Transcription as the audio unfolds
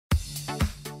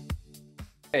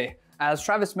Okay, as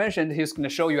Travis mentioned, he's going to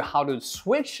show you how to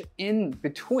switch in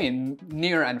between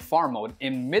near and far mode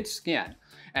in mid-scan.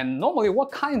 And normally,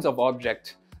 what kinds of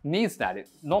object needs that?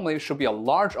 Normally, it should be a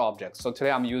large object. So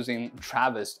today I'm using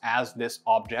Travis as this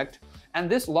object. And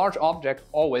this large object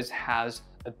always has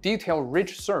a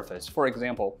detail-rich surface. For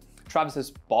example,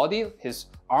 Travis's body, his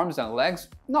arms and legs,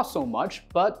 not so much,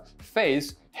 but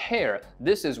face, hair,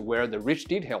 this is where the rich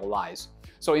detail lies.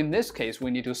 So in this case, we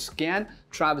need to scan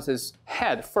Travis's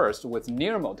head first with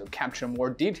near mode to capture more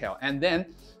detail, and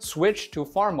then switch to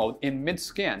far mode in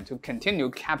mid-scan to continue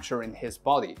capturing his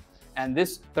body. And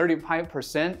this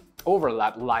 35%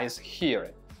 overlap lies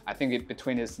here. I think it's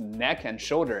between his neck and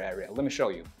shoulder area. Let me show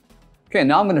you. Okay,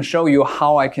 now I'm going to show you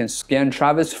how I can scan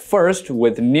Travis first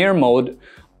with near mode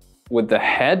with the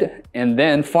head, and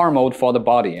then far mode for the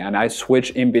body, and I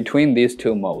switch in between these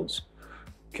two modes.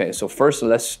 Okay, so first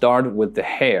let's start with the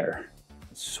hair.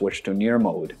 Switch to near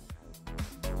mode.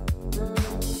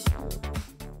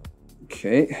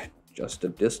 Okay, just the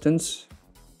distance.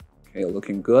 Okay,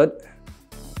 looking good.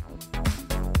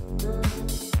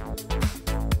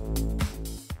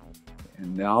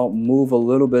 And now move a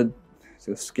little bit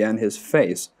to scan his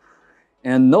face.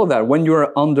 And know that when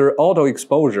you're under auto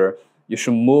exposure, you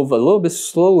should move a little bit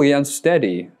slowly and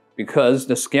steady, because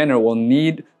the scanner will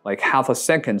need like half a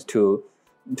second to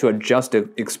adjust the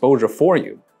exposure for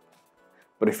you.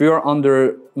 But if you're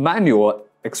under manual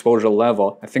exposure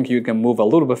level, I think you can move a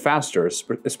little bit faster,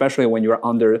 especially when you're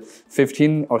under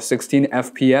 15 or 16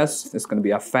 FPS. It's going to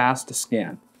be a fast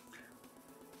scan.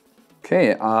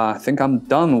 Okay, I think I'm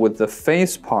done with the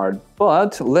face part,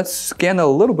 but let's scan a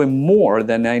little bit more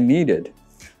than I needed,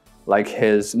 like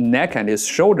his neck and his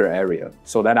shoulder area,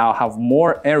 so that I'll have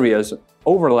more areas,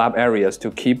 overlap areas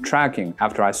to keep tracking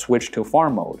after I switch to far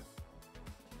mode.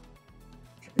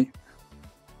 Okay.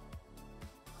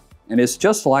 And it's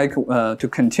just like to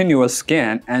continue a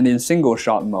scan and in single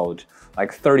shot mode,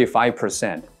 like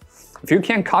 35%. If you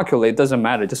can't calculate, it doesn't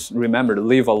matter, just remember to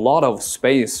leave a lot of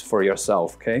space for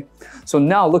yourself, okay? So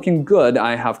now looking good,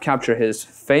 I have captured his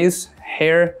face,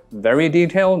 hair, very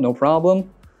detailed, no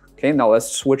problem. Okay, now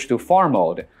let's switch to far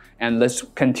mode, and let's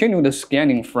continue the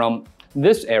scanning from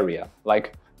this area,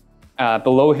 like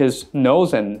below his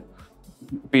nose and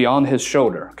beyond his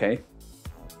shoulder, okay?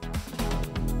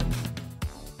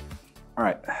 All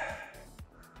right,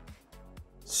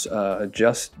 let's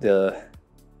adjust the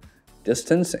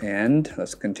distance and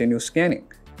let's continue scanning.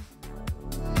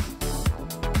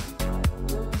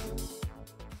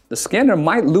 The scanner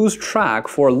might lose track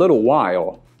for a little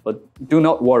while, but do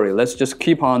not worry, let's just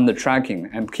keep on the tracking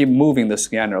and keep moving the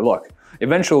scanner. Look,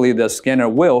 eventually the scanner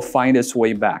will find its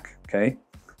way back, okay?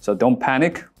 So don't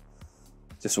panic,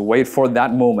 just wait for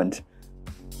that moment.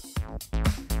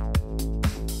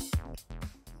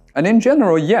 And in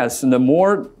general, yes, the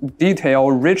more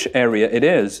detail-rich area it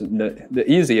is, the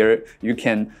easier you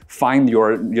can find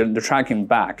the tracking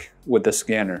back with the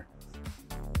scanner.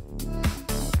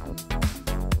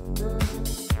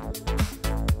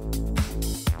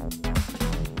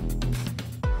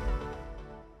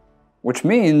 Which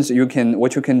means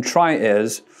what you can try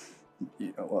is,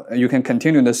 you can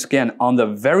continue the scan on the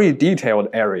very detailed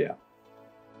area.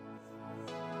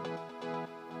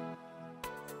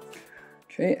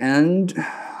 Okay, and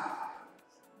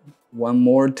one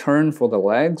more turn for the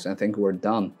legs. I think we're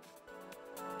done.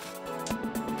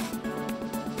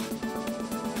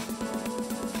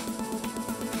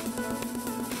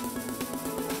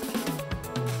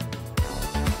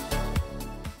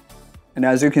 And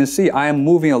as you can see, I am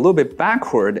moving a little bit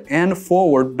backward and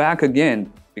forward back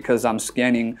again because I'm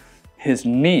scanning his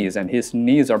knees, and his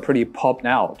knees are pretty popped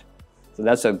out. So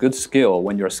that's a good skill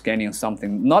when you're scanning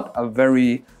something, not a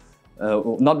very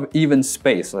not even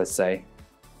space, let's say.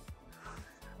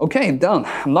 Okay, done.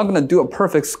 I'm not gonna do a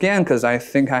perfect scan because I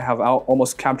think I have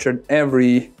almost captured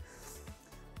every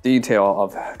detail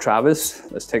of Travis.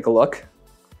 Let's take a look.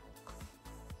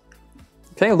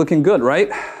 Okay, looking good, right?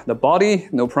 The body,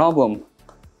 no problem.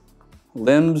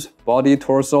 Limbs, body,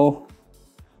 torso,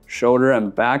 shoulder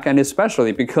and back, and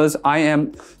especially because I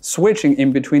am switching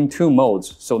in between two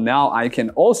modes. So now I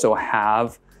can also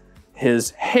have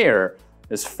his hair,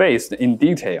 his face in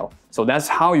detail. So that's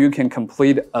how you can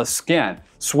complete a scan.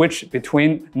 Switch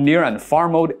between near and far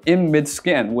mode in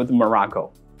mid-scan with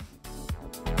MIRACO.